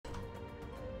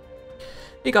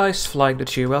Hey guys,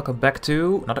 FlyingDutchy, welcome back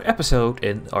to another episode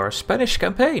in our Spanish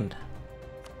campaign.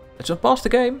 Let's jump past the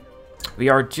game. We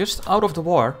are just out of the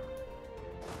war.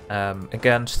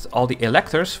 Against all the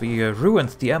electors, we ruined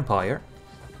the empire.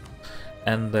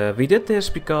 And we did this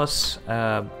because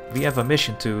we have a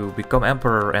mission to become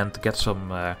emperor and get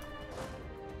some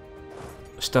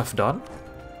stuff done.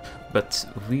 But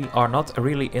we are not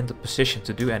really in the position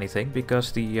to do anything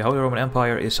because the Holy Roman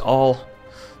Empire is all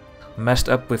messed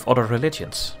up with other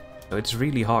religions, so it's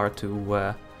really hard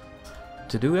to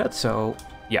do that. So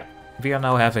yeah, we are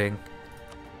now having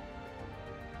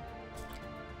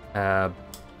the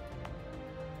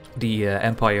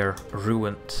empire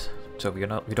ruined, so we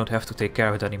don't have to take care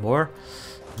of it anymore.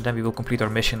 And then we will complete our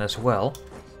mission as well.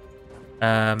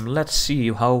 Let's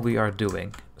see how we are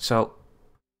doing. So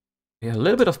we have a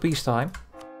little bit of peacetime.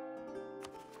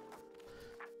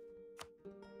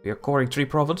 We are coring 3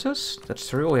 provinces. That's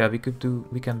true. Oh yeah, we can do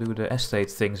the estate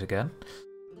things again.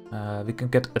 We can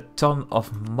get a ton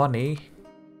of money.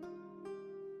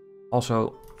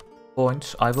 Also,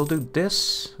 points. I will do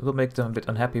this. It will make them a bit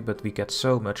unhappy, but we get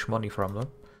so much money from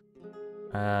them.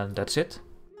 And that's it.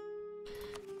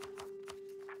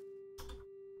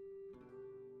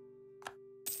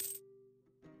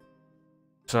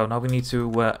 So now we need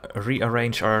to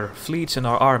rearrange our fleets and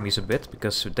our armies a bit,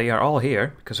 because they are all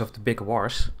here because of the big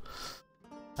wars.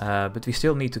 But we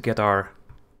still need to get our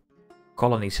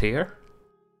colonies here.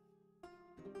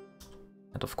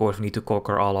 And of course we need to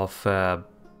conquer all of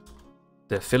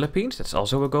the Philippines, that's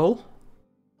also a goal.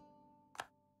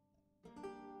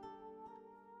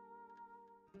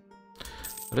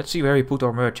 Let's see where we put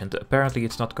our merchant. Apparently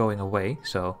it's not going away,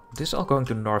 so this is all going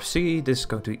to the North Sea, this is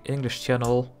going to the English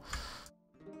Channel.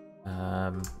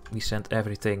 We sent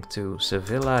everything to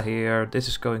Sevilla here. This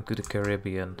is going to the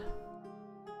Caribbean.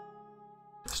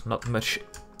 There's not much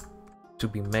to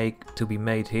be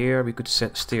made here. We could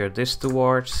steer this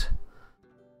towards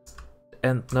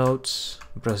end nodes.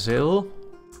 Brazil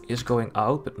is going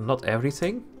out, but not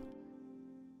everything.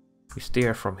 We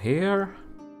steer from here.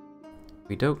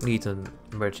 We don't need a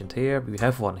merchant here. We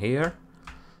have one here.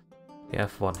 We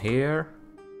have one here.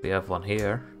 We have one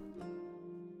here.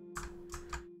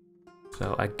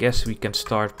 So I guess we can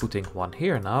start putting one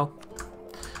here now.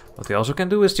 What we also can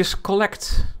do is just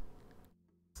collect.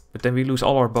 But then we lose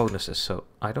all our bonuses, so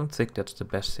I don't think that's the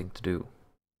best thing to do.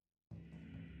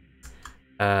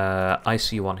 I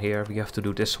see one here. We have to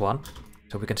do this one.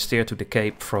 So we can steer to the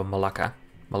Cape from Malacca.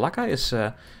 Malacca is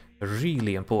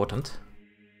really important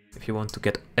if you want to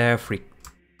get every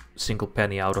single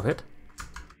penny out of it.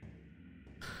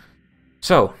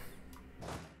 So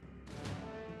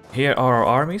here are our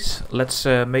armies. Let's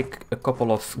make a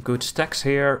couple of good stacks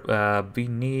here. We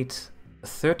need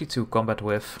 32 combat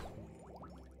with.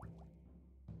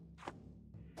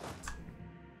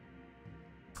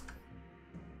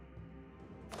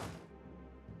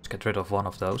 Let's get rid of one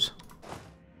of those.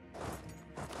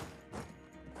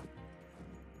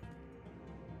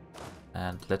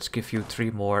 And let's give you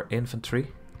 3 more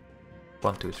infantry.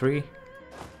 1, 2, 3.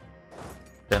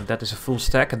 Then that is a full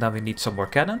stack, and then we need some more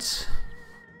cannons.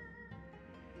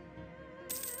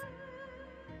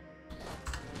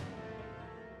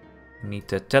 Need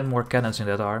 10 more cannons in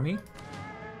that army.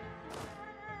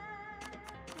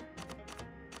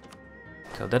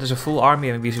 So that is a full army,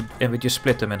 and we just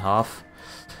split them in half.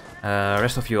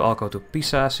 Rest of you all go to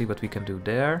Pisa, see what we can do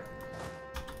there.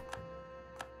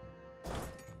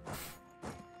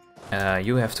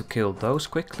 You have to kill those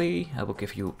quickly. I will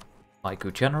give you my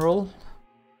good general.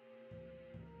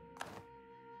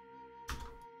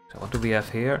 So what do we have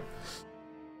here?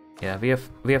 Yeah, we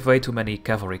have way too many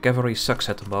cavalry. Cavalry sucks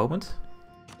at the moment.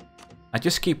 I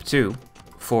just keep 2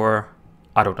 for,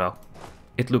 I don't know,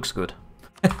 it looks good.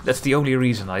 That's the only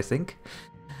reason I think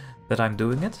that I'm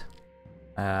doing it.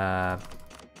 So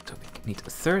we need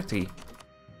 30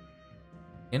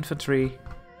 infantry.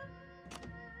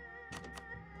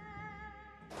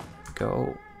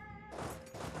 Go.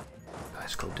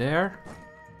 Guys, go there.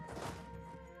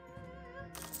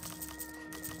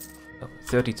 Oh,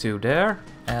 32 there.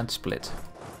 And split.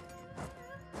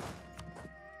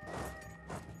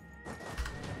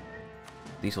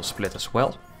 These will split as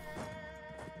well.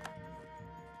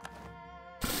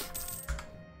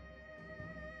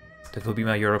 That will be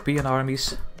my European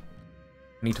armies.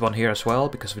 Need one here as well,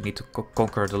 because we need to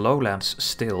conquer the lowlands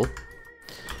still.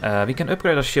 We can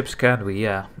upgrade our ships, can we?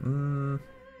 Yeah.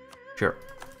 Sure.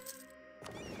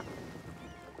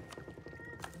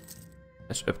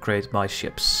 Let's upgrade my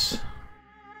ships.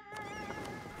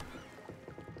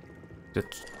 The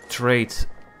trade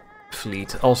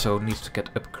fleet also needs to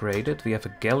get upgraded. We have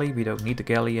a galley. We don't need a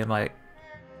galley in my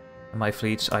My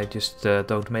fleets, I just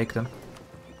don't make them.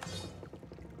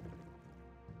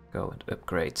 Go and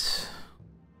upgrade.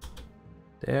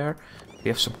 There. We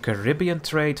have some Caribbean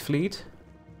trade fleet.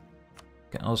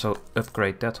 Can also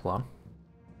upgrade that one.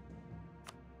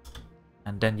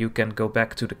 And then you can go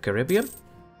back to the Caribbean.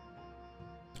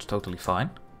 It's totally fine.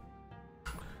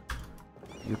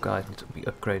 You guys need to be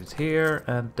upgraded here.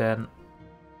 And then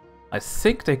I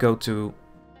think they go to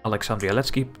Alexandria.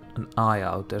 Let's keep an eye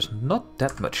out. There's not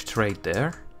that much trade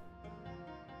there.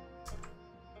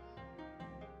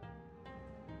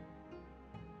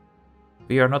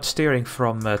 We are not steering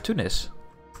from Tunis.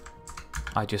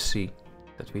 I just see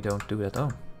that we don't do that.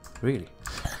 Oh, really?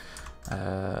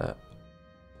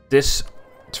 This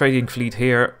trading fleet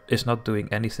here is not doing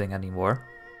anything anymore.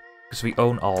 Because we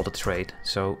own all the trade.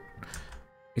 So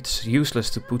it's useless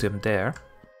to put him there.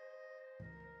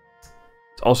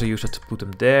 It's also useless to put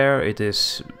him there. It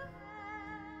is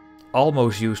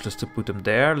almost useless to put him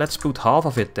there. Let's put half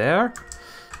of it there.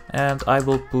 And I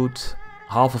will put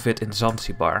half of it in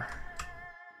Zanzibar.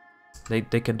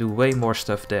 They can do way more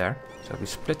stuff there. So we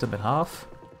split them in half.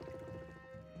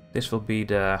 This will be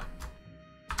the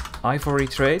ivory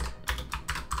trade.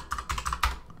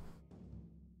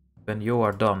 When you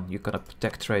are done, you're gonna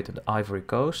protect trade in the Ivory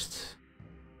Coast.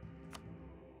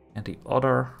 And the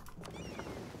other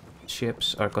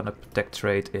ships are gonna protect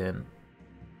trade in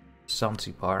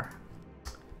Zanzibar.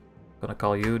 Gonna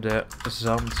call you the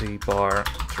Zanzibar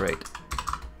trade.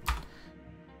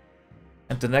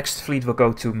 And the next fleet will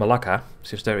go to Malacca,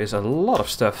 since there is a lot of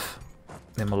stuff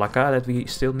in Malacca that we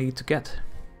still need to get.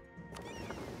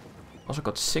 Also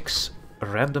got 6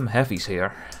 random heavies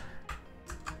here.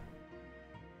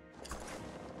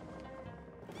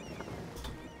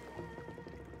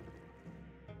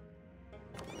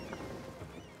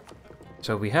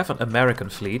 So we have an American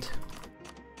fleet.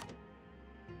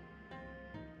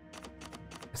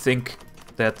 I think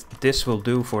that this will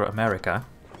do for America.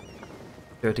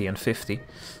 30 and 50.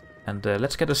 And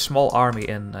let's get a small army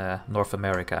in North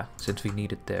America, since we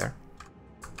need it there.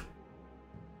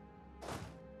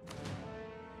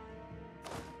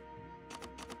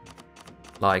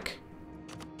 Like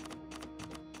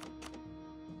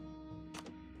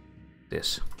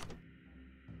this.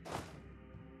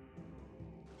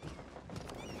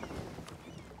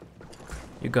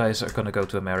 You guys are gonna go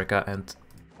to America and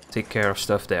take care of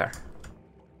stuff there.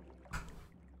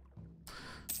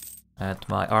 And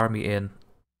my army in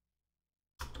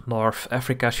North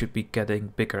Africa should be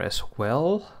getting bigger as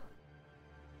well.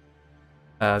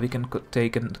 We can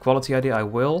take a quality idea, I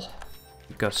will,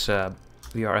 because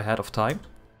we are ahead of time.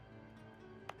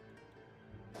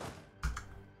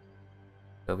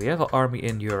 So we have an army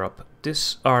in Europe.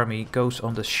 This army goes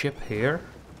on the ship here.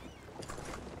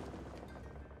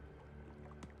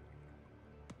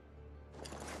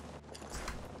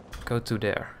 Go to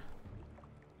there.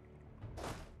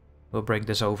 We'll bring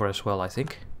this over as well, I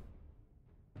think.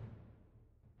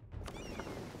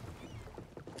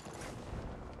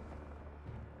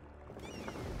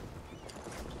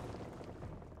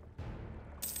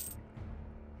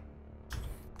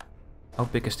 How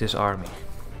big is this army?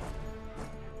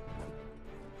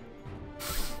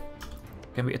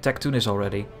 Can we attack Tunis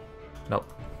already? No.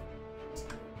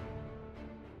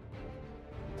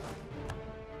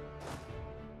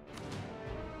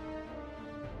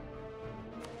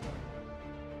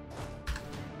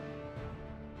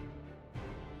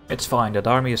 It's fine, that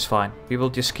army is fine. We will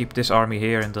just keep this army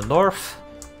here in the north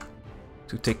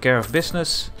to take care of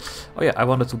business. Oh yeah, I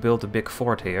wanted to build a big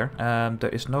fort here. There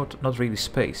is not really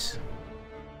space.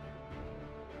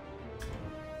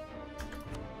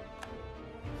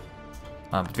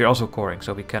 But we're also coring,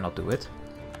 so we cannot do it.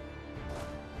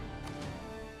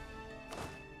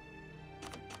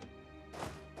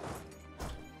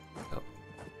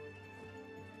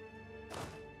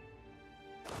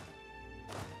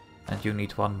 And you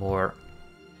need one more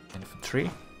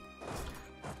infantry.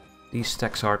 These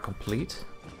stacks are complete.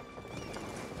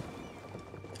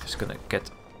 Just gonna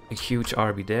get a huge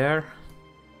army there.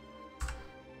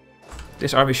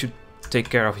 This army should take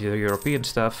care of the European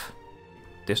stuff.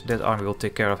 That army will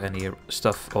take care of any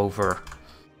stuff over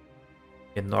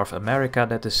in North America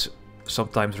that is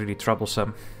sometimes really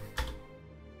troublesome.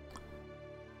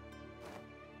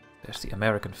 There's the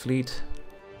American fleet.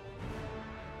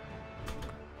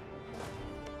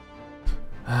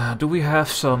 Do we have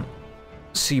some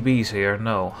CBs here?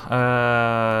 No.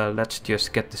 Let's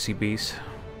just get the CBs.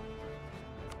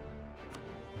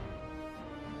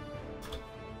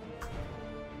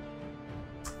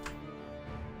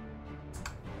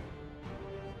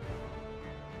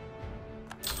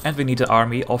 And we need the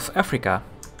army of Africa.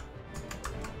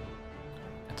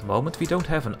 the moment. We don't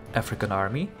have an African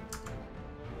army.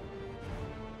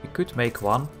 We could make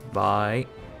one by...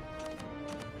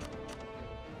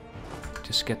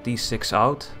 just get these 6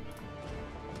 out.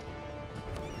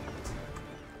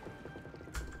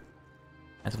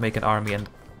 And make an army and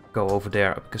go over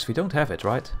there, because we don't have it,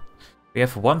 right? We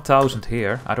have 1000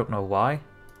 here, I don't know why.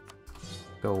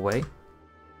 Go away.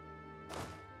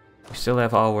 We still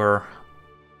have our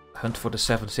hunt for the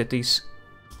 7 cities.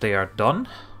 They are done,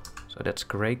 so that's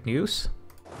great news.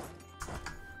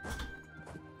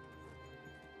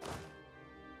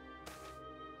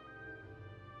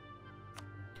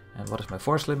 And what is my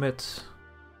force limit?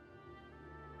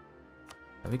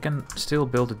 And we can still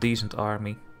build a decent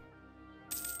army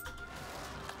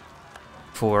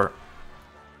for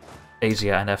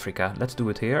Asia and Africa. Let's do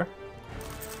it here.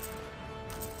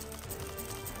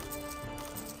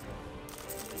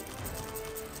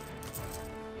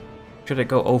 Should I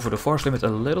go over the force limit a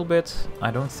little bit?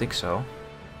 I don't think so.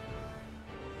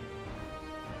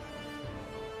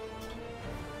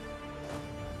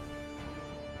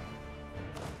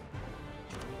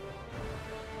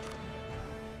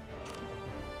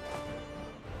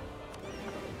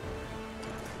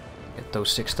 Get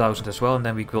those 6000 as well, and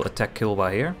then we will attack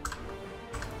Kilwa here.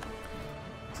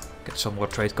 Get some more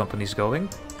trade companies going.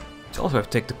 Let's also have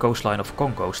to take the coastline of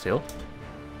Congo still.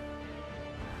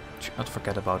 Should not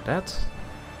forget about that.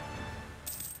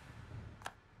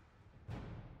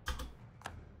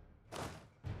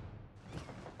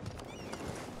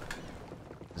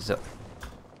 So,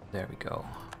 there we go.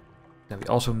 Then we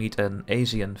also need an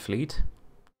Asian fleet.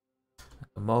 At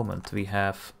the moment we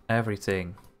have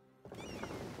everything.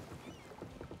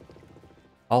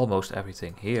 Almost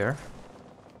everything here.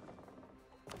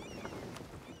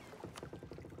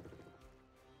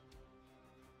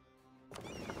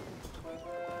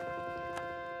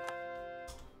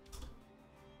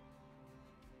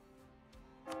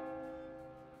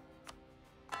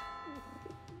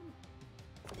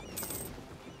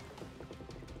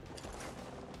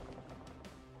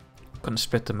 Gonna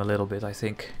split them a little bit, I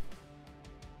think.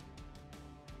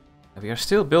 We are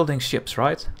still building ships,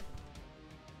 right?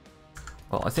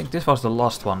 Well, I think this was the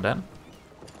last one then.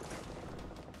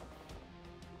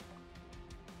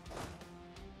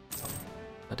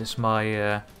 That is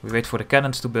my... we wait for the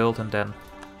cannons to build and then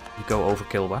we go over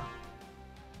Kilwa.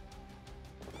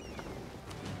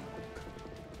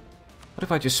 What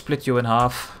if I just split you in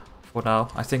half for now?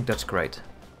 I think that's great.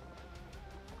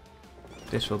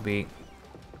 This will be...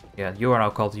 yeah, you are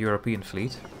now called the European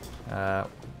fleet.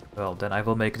 Well, then I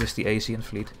will make this the Asian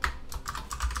fleet.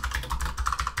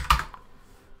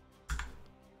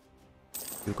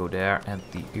 You go there and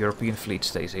the European fleet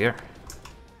stays here.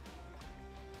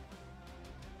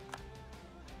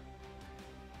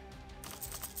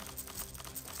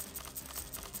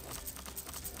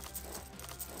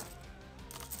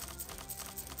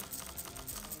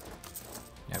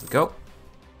 There we go.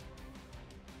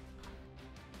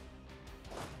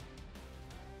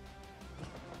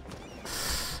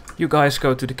 You guys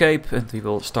go to the Cape and we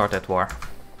will start that war.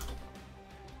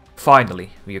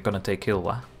 Finally, we are gonna take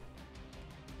Kilwa.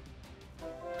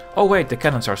 Oh wait, the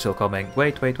cannons are still coming.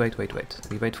 Wait. We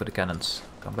wait for the cannons.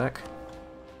 Come back.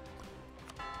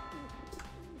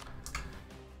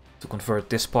 To convert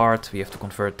this part, we have to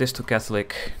convert this to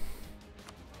Catholic.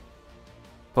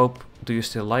 Pope, do you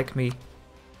still like me?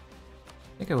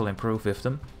 I think I will improve with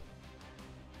them.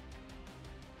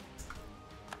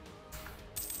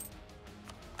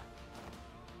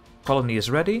 Colony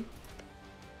is ready.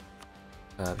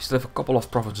 We still have a couple of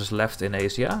provinces left in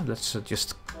Asia. Let's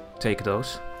just take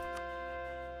those.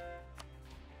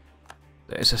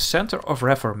 There is a center of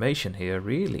reformation here,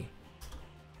 really.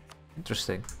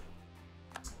 Interesting.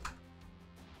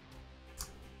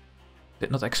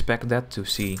 Did not expect that to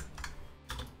see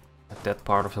at that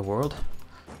part of the world.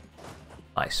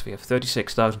 Nice, we have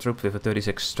 36,000 troops with a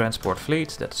 36 transport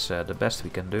fleet. That's the best we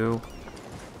can do.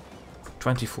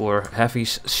 24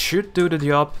 heavies should do the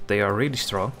job. They are really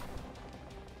strong.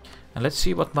 And let's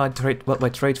see what my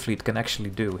trade fleet can actually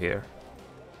do here.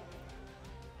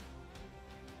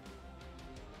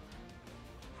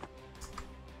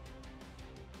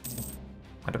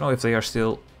 I don't know if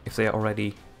they are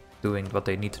already doing what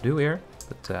they need to do here,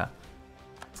 but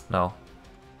no,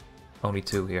 only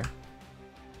 2 here.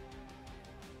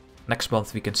 Next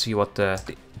month we can see what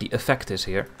the effect is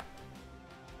here.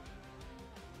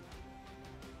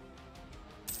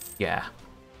 Yeah,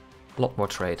 a lot more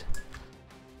trade.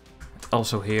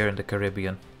 Also here in the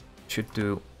Caribbean should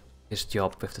do his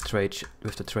job with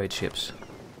the trade ships.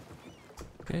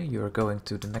 Okay, you're going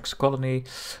to the next colony.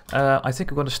 I think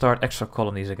I'm going to start extra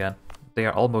colonies again. They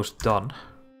are almost done.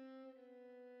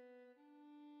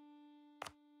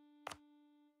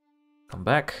 Come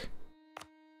back.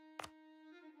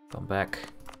 Come back.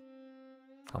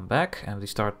 Come back. And we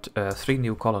start 3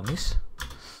 new colonies.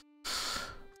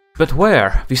 But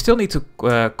where? We still need to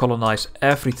colonize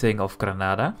everything of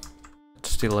Granada. It's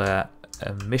still a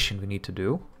mission we need to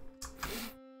do.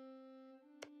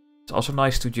 It's also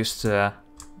nice to just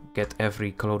get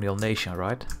every colonial nation,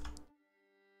 right?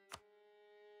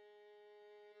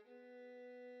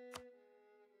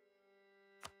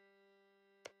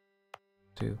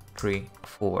 2, 3,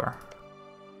 4.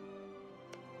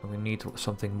 We need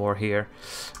something more here.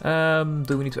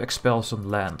 Do we need to expel some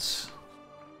lands?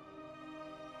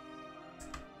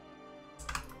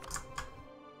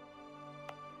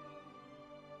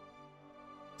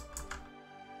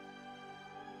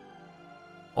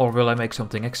 Or will I make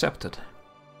something accepted?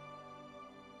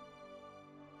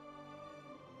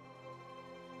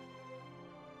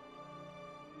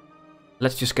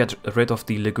 Let's just get rid of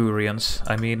the Ligurians.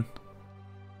 I mean,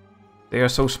 they are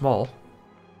so small.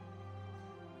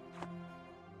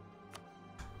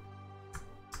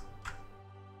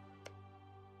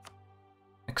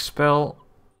 Expel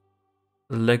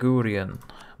Ligurian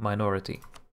minority.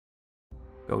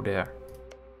 Go there.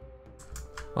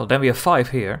 Well, then we have 5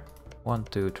 here. 1,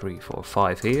 2, 3, 4,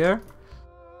 5 here.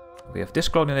 We have this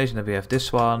colonial nation, and we have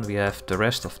this one. We have the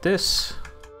rest of this.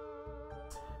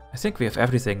 I think we have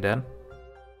everything then.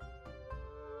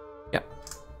 Yeah.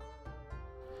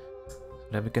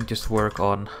 Then we can just work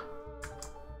on,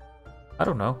 I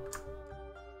don't know,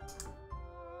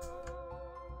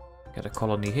 get a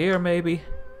colony here maybe.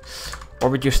 Or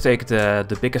we just take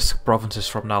the biggest provinces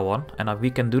from now on, and we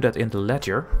can do that in the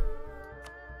ledger.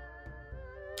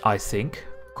 I think.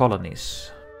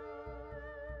 Colonies.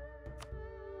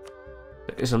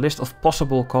 There is a list of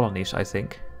possible colonies, I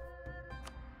think.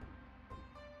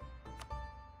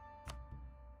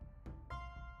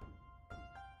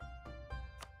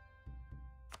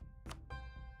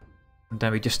 And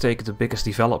then we just take the biggest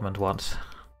development ones.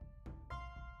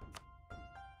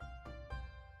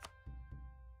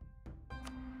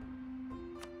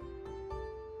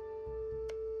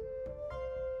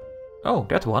 Oh,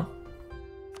 that one.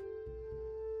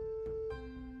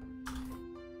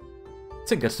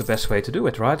 I think that's the best way to do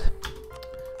it, right?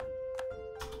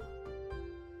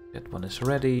 That one is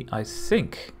ready. I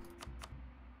think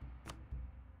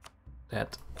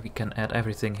that we can add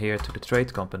everything here to the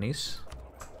trade companies.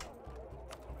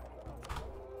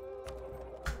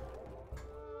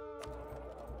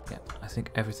 Yeah, I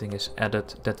think everything is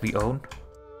added that we own.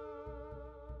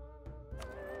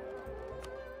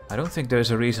 I don't think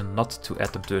there's a reason not to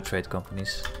add them to the trade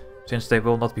companies, since they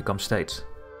will not become states.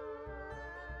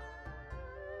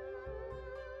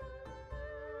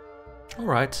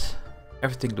 Alright,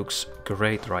 everything looks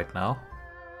great right now.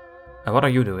 And what are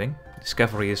you doing? This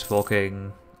cavalry is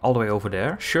walking all the way over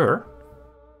there, sure.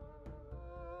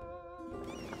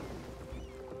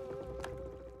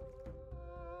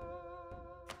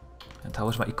 And how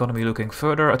is my economy looking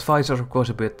further? Advisors are of course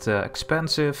a bit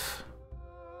expensive.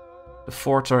 The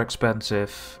forts are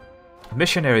expensive.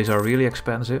 Missionaries are really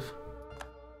expensive.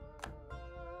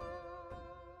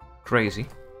 Crazy.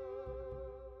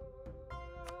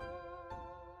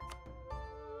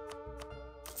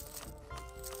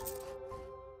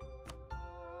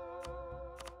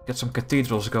 Get some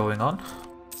cathedrals going on.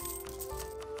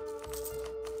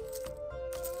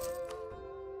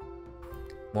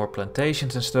 More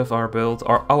plantations and stuff are built.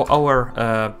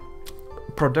 Our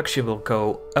production will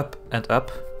go up and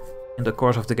up in the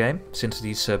course of the game, since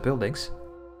these buildings,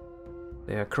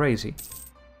 they are crazy.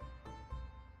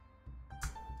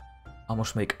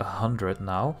 Almost make 100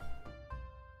 now.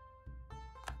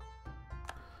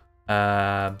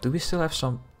 Do we still have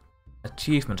some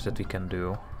achievements that we can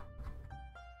do?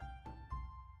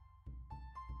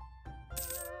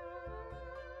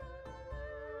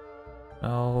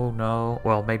 No.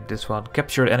 Well, maybe this one.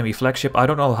 Capture enemy flagship. I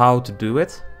don't know how to do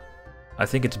it. I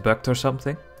think it's bugged or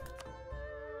something.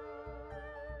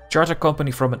 Charter company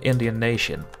from an Indian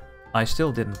nation. I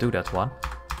still didn't do that one.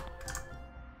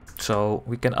 So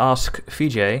we can ask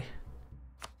Fiji,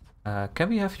 can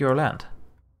we have your land?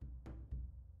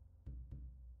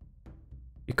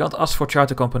 You can't ask for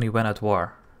charter company when at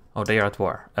war. Oh, they are at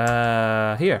war.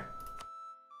 Here.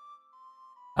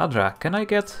 Adra, can I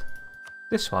get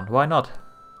this one? Why not?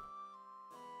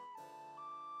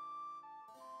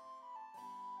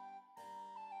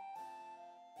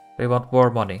 They want more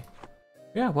money.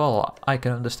 Yeah, well, I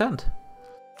can understand.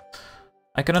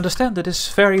 I can understand that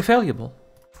it's very valuable.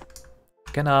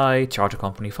 Can I charge a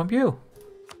company from you?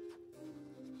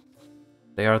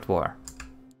 They are at war.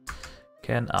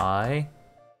 Can I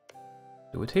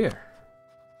do it here?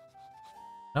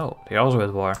 No, they are also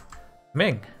at war.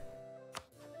 Ming.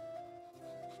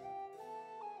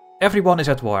 Everyone is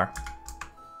at war.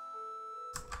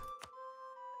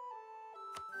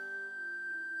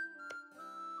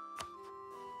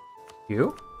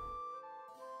 You?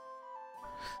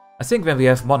 I think when we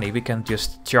have money, we can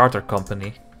just charter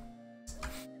company.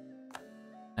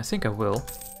 I think I will.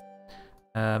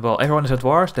 Well, everyone is at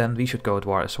war, then we should go at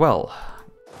war as well.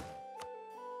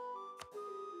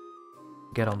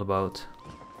 Get on the boat.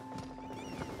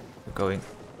 We're going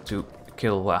to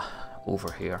kill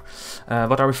over here.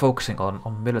 What are we focusing on?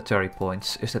 On military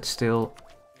points. Is that still...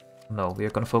 No, we are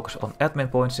going to focus on admin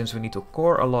points since we need to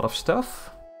core a lot of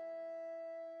stuff.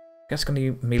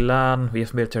 Tuscany, Milan, we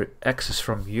have military access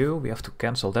from you. We have to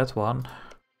cancel that one.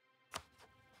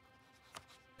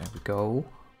 There we go.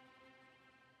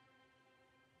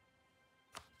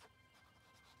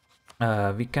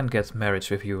 We can get marriage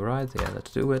with you, right? Yeah,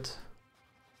 let's do it.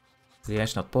 Yeah,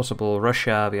 it's not possible.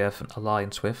 Russia, we have an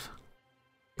alliance with.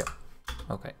 Yeah,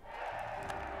 okay.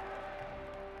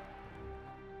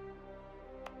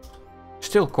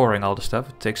 Still coring all the stuff,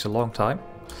 it takes a long time.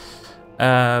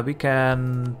 We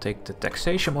can take the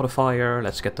taxation modifier,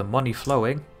 let's get the money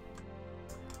flowing.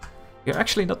 You're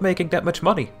actually not making that much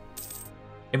money,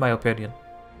 in my opinion.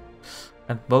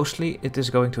 And mostly it is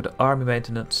going to the army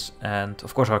maintenance, and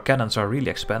of course our cannons are really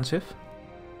expensive.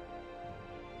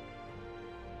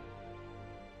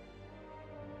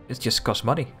 It just costs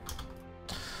money.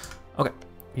 Okay,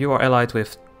 you are allied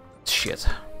with shit.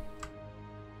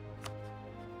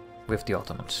 With the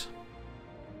Ottomans.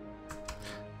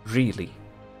 Really?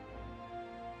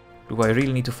 Do I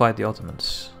really need to fight the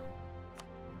Ottomans?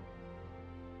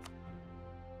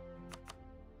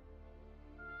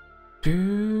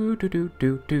 Do.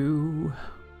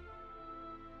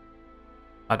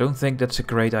 I don't think that's a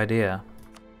great idea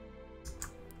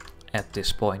at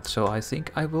this point, so I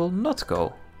think I will not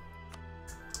go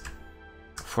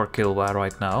for Kilwa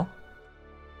right now.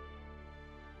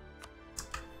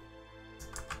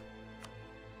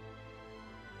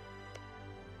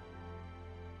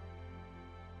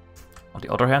 On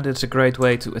the other hand, it's a great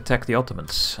way to attack the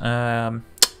Ottomans.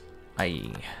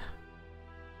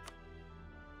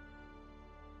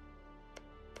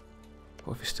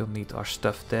 We still need our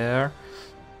stuff there.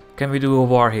 Can we do a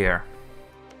war here?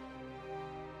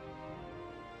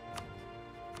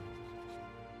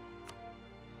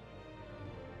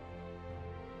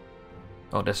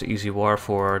 Oh, that's an easy war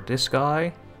for this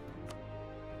guy.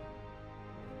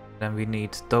 Then we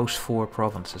need those 4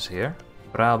 provinces here.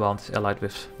 Brabant is allied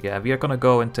with... Yeah, we are gonna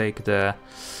go and take the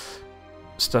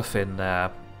stuff in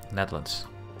Netherlands.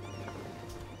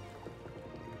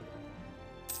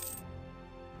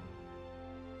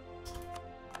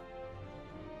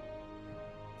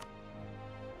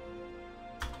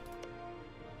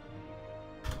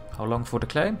 How long for the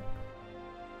claim?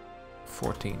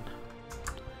 14.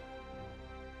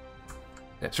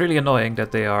 It's really annoying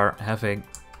that they are having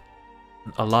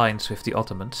an alliance with the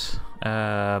Ottomans.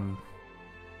 Yeah,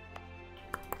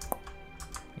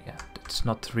 it's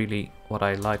not really what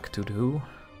I like to do.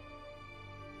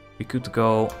 We could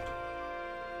go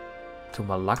to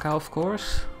Malacca, of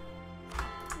course.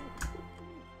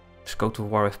 Just go to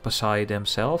war with Pasai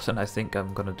themselves, and I think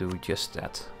I'm gonna do just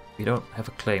that. We don't have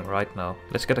a claim right now.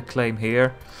 Let's get a claim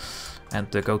here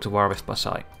and go to war with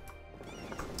Pasai.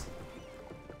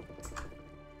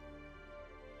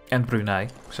 And Brunei.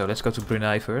 So let's go to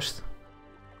Brunei first.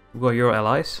 Who are your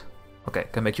allies? Okay,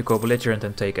 can make you co-belligerent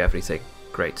and take everything.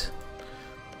 Great.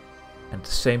 And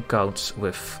the same counts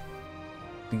with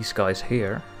these guys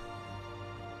here.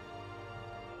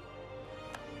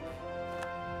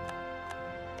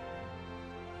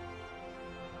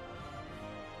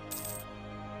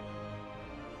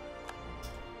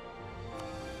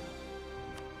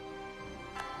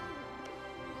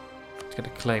 Let's get a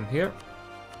claim here.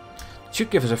 It should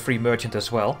give us a free merchant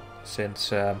as well,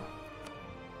 since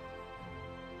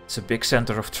it's a big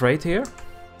center of trade here.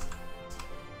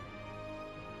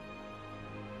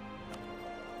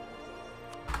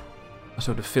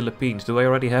 So the Philippines, do I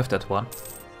already have that one?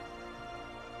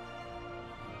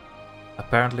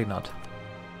 Apparently not.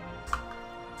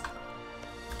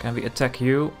 Can we attack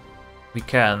you? We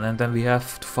can, and then we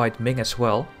have to fight Ming as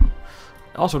well.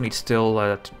 Also need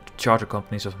still charter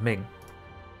companies of Ming.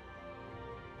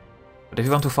 But if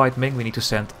we want to fight Ming, we need to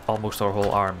send almost our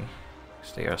whole army.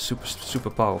 Because they are super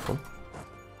powerful.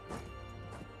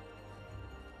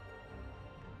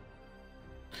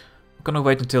 I'm gonna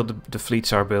wait until the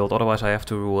fleets are built, otherwise I have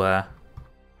to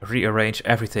rearrange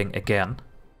everything again.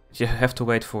 You have to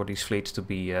wait for these fleets to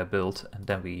be built, and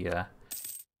then we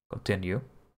continue.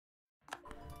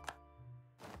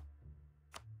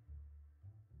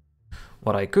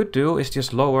 What I could do is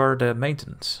just lower the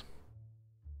maintenance.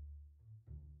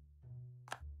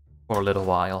 For a little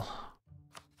while.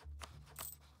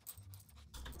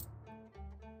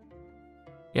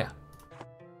 Yeah.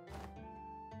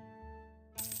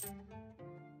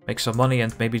 Make some money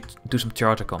and maybe do some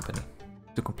charter company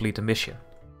to complete the mission.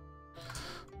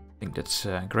 I think that's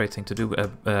a great thing to do.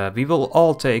 We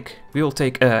will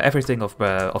take everything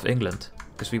of England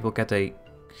because we will get a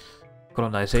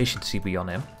colonization CB on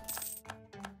him.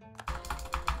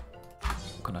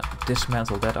 I'm gonna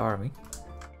dismantle that army.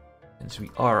 Since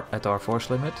we are at our force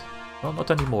limit. Well,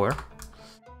 not anymore.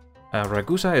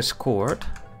 Ragusa is scored.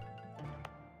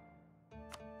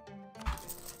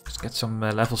 Let's get some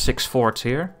level 6 forts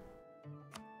here.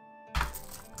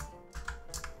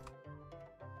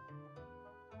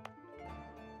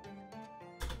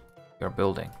 We are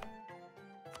building.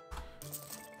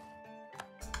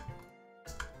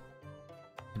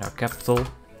 In our capital.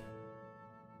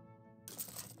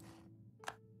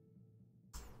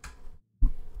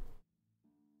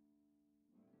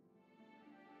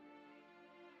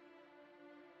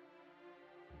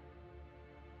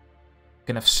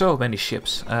 Can have so many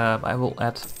ships. I will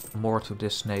add more to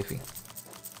this navy.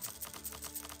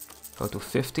 Go to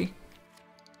 50.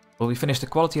 Will we finish the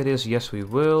quality of this? Yes, we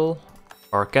will.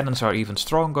 Our cannons are even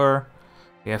stronger.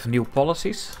 We have new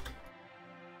policies.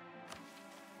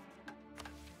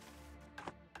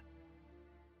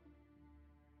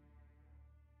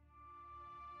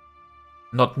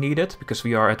 Not needed, because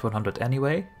we are at 100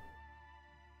 anyway.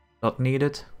 Not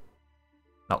needed.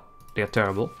 No, they are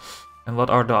terrible. And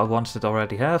what are the ones that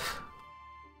already have?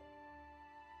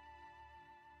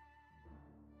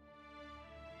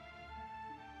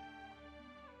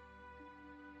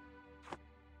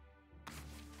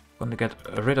 Gonna get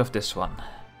rid of this one.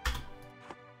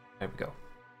 There we go.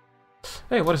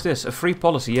 Hey, what is this? A free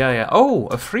policy? Yeah, yeah. Oh,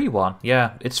 a free one.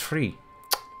 Yeah, it's free.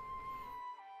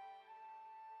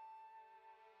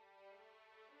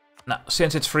 Now,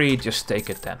 since it's free, just take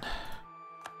it then.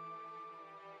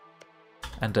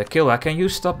 And Kilwa, can you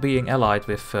stop being allied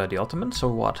with the Ottomans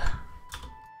or what?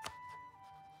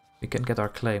 We can get our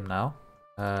claim now.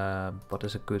 What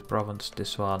is a good province?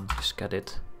 This one. Just get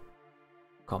it.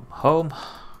 Come home.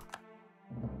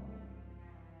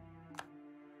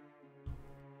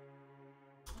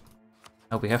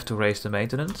 Now we have to raise the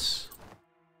maintenance.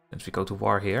 Since we go to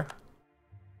war here.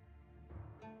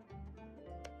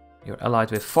 You're allied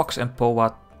with Fox and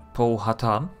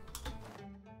Powhatan.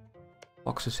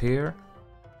 Fox is here.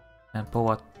 And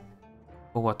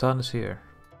Powhatan is here.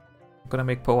 I'm gonna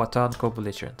make Powhatan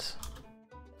co-belligerent.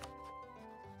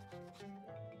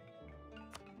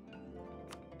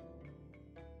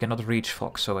 Cannot reach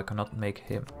Fox, so I cannot make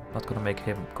him. Not gonna make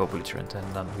him co-belligerent,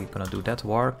 and then we're gonna do that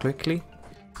war quickly.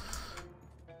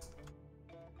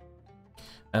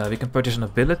 We can purchase an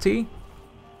ability.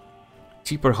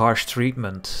 Cheaper harsh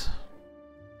treatment.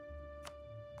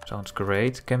 Sounds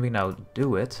great. Can we now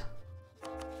do it?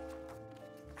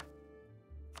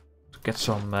 Get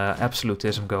some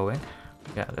absolutism going.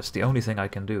 Yeah, that's the only thing I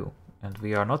can do. And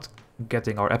we are not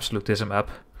getting our absolutism up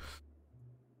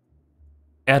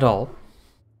at all.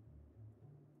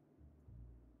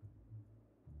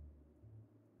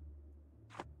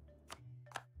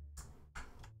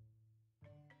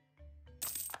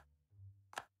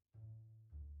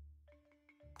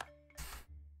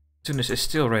 Tunis is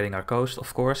still raiding our coast,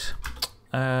 of course.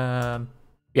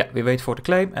 Yeah, we wait for the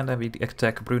claim and then we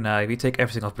attack Brunei. We take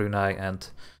everything of Brunei and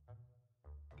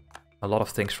a lot of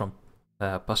things from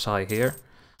Pasai here.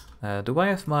 Do I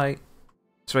have my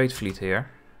trade fleet here?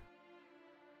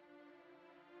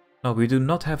 No, we do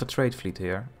not have a trade fleet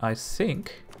here. I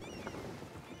think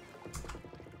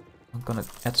I'm gonna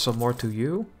add some more to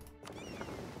you.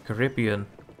 Caribbean.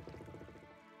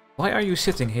 Why are you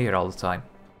sitting here all the time?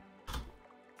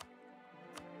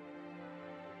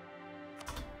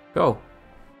 Go.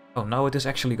 Oh, now it is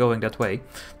actually going that way.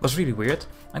 It was really weird.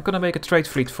 I'm gonna make a trade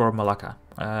fleet for Malacca.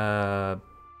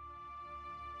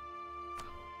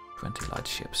 20 light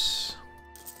ships.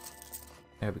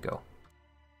 There we go.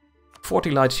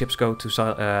 40 light ships go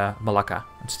to Malacca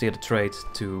and steer the trade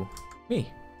to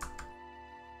me.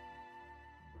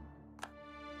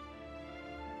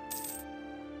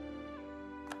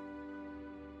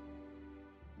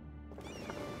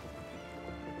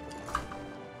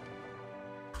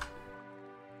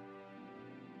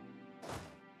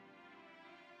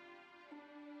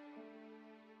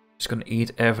 Just gonna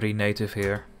eat every native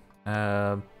here.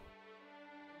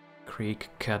 Creek,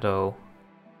 Caddo,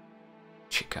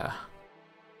 Chica.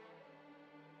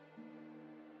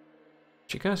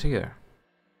 Chica's here.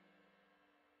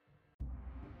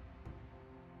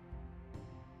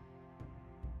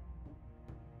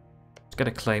 get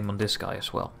a claim on this guy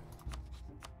as well.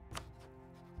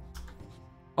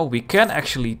 Oh, we can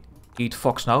actually eat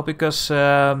fox now because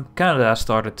Canada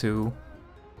started to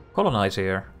colonize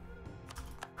here.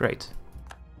 Great.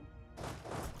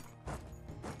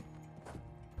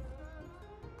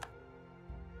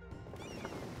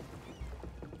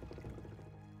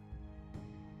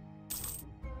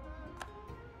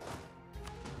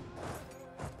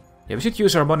 Yeah, we should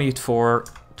use our money for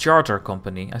charter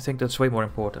company. I think that's way more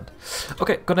important.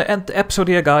 Okay, gonna end the episode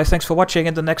here, guys. Thanks for watching.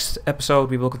 In the next episode,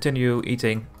 we will continue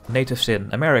eating natives in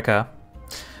America.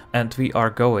 And we are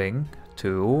going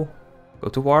to go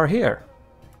to war here.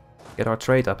 Get our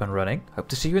trade up and running. Hope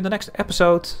to see you in the next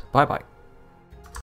episode. Bye-bye.